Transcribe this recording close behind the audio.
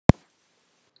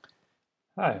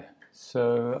Hi,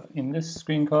 so in this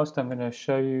screencast I'm going to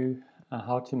show you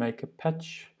how to make a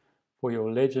patch for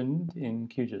your legend in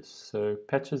QGIS. So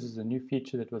patches is a new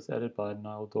feature that was added by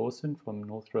Niall Dawson from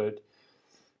North Road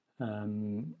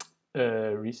um,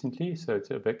 recently, so it's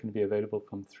going to be available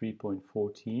from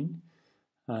 3.14.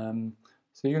 Um,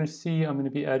 so you're going to see I'm going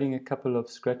to be adding a couple of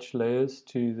scratch layers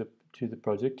to the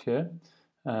project here,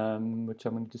 which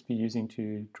I'm going to just be using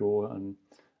to draw on.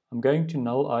 I'm going to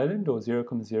null island or 0,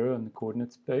 0 in the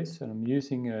coordinate space, and I'm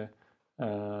using a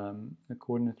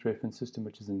coordinate reference system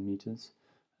which is in meters,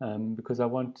 because I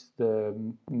want the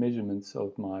measurements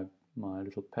of my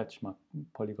little patch, my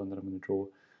polygon that I'm going to draw,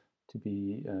 to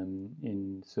be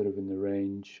in sort of in the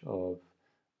range of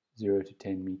 0 to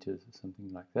 10 meters or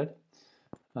something like that.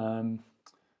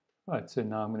 Right, so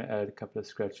now I'm going to add a couple of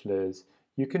scratch layers.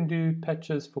 You can do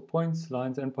patches for points,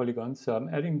 lines, and polygons. So I'm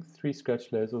adding 3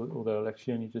 scratch layers, although I'll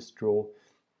actually only just draw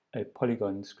a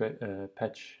polygon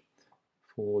patch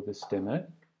for this demo.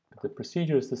 But the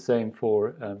procedure is the same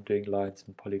for doing lines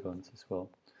and polygons as well.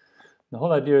 The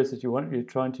whole idea is that you're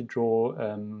trying to draw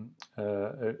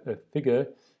a figure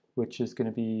which is going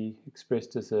to be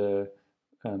expressed as a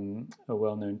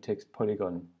well-known text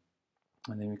polygon.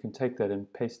 And then we can take that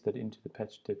and paste that into the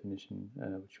patch definition,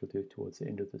 which we'll do towards the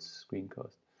end of this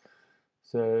screencast.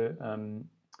 So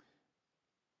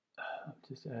I'll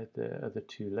just add the other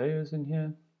 2 layers in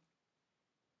here.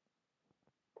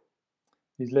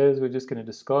 These layers we're just going to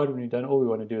discard when we're done. All we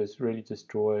want to do is really just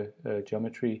draw a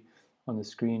geometry on the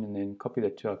screen and then copy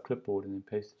that to our clipboard and then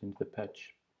paste it into the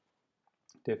patch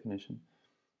definition.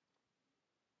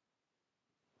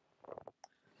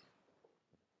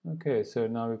 Okay, so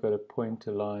now we've got a point,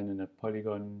 a line, and a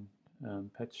polygon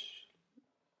patch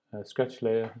scratch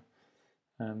layer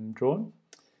drawn.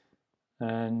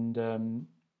 And I'm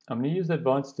going to use the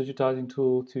advanced digitizing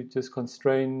tool to just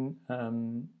constrain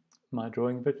my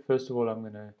drawing a bit. First of all, I'm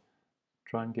going to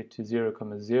try and get to 0,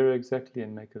 0 exactly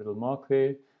and make a little mark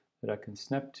there that I can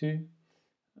snap to.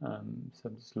 So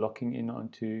I'm just locking in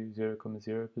onto 0,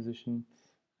 0 position,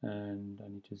 and I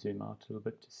need to zoom out a little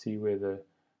bit to see where the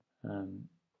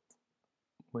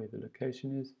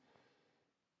location is.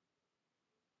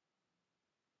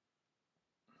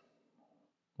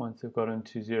 Once I've got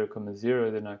into 0,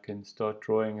 0, then I can start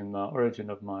drawing, and the origin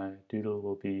of my doodle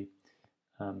will be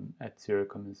at 0,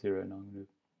 0, and I'm going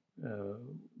to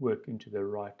work into the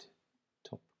right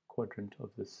top quadrant of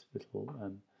this little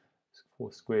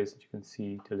 4 squares that you can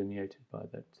see delineated by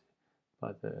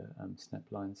the snap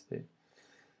lines there.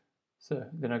 So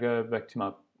then I go back to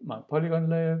my polygon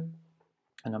layer,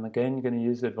 and I'm again going to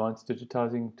use the advanced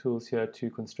digitizing tools here to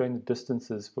constrain the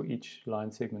distances for each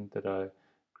line segment that I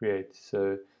create.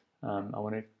 So I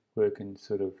want to work in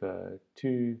sort of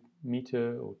 2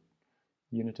 meter or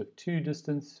unit of 2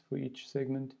 distance for each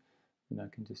segment. And I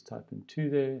can just type in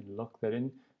 2 there and lock that in.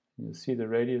 And you'll see the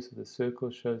radius of the circle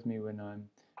shows me when I'm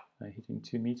hitting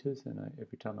 2 meters. And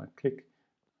every time I click,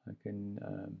 I can,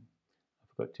 I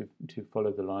forgot to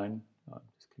follow the line. I'm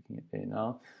just clicking it there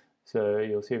now. So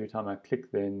you'll see every time I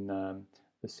click, then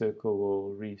the circle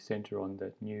will recenter on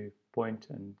that new point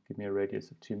and give me a radius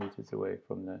of 2 meters away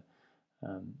from the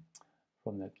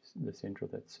center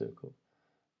of that circle.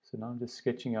 So now I'm just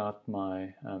sketching out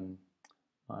my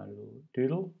my little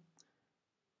doodle,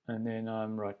 and then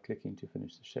I'm right-clicking to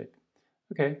finish the shape.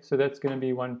 Okay, so that's going to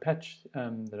be one patch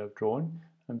that I've drawn.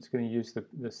 I'm just going to use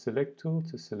the select tool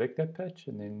to select that patch,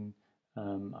 and then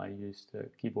I used the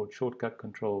keyboard shortcut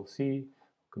Control-C,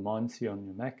 Command-C on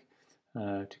your Mac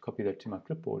to copy that to my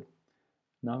clipboard.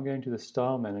 Now I'm going to the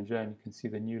Style Manager, and you can see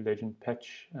the new Legend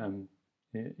Patch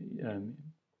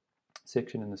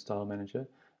section in the Style Manager.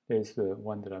 There's the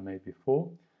one that I made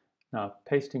before. Now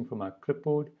pasting from my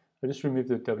clipboard, I just remove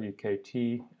the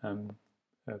WKT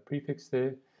prefix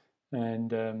there,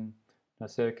 and I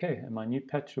say okay, and my new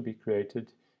patch will be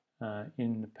created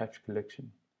in the patch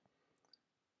collection.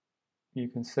 You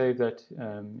can save that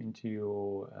into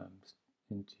your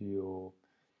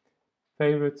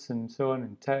favorites and so on,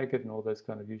 and tag it and all those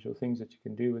kind of usual things that you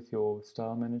can do with your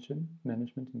style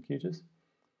management in QGIS.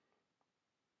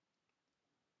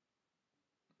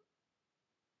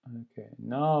 Okay,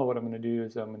 now what I'm going to do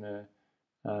is I'm going to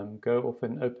go off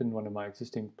and open one of my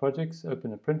existing projects,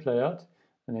 open a print layout,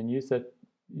 and then use that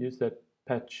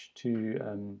patch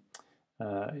to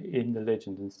in the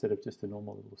legend instead of just a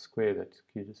normal little square that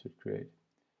QGIS would create.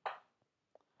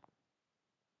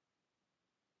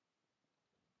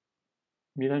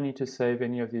 You don't need to save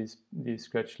any of these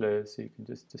scratch layers, so you can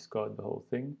just discard the whole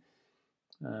thing.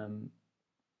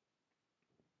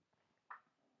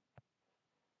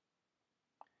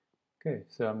 Okay,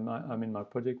 so I'm in my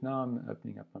project now. I'm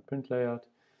opening up my print layout,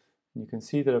 And you can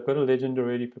see that I've got a legend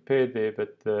already prepared there,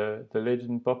 but the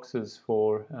legend boxes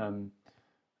for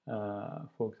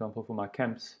example, for my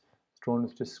camps, it's drawn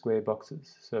with just square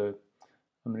boxes. So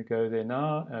I'm going to go there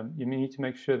now. You need to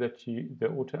make sure that the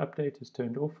auto update is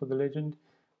turned off for the legend,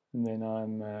 and then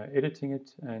I'm editing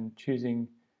it and choosing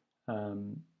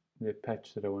the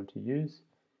patch that I want to use.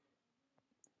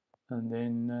 And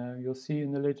then you'll see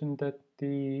in the legend that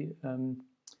the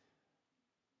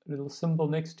little symbol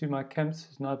next to my camps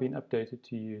has now been updated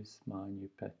to use my new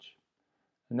patch.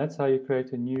 And that's how you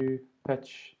create a new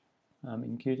patch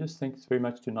in QGIS. Thanks very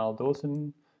much to Niall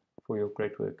Dawson for your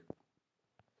great work.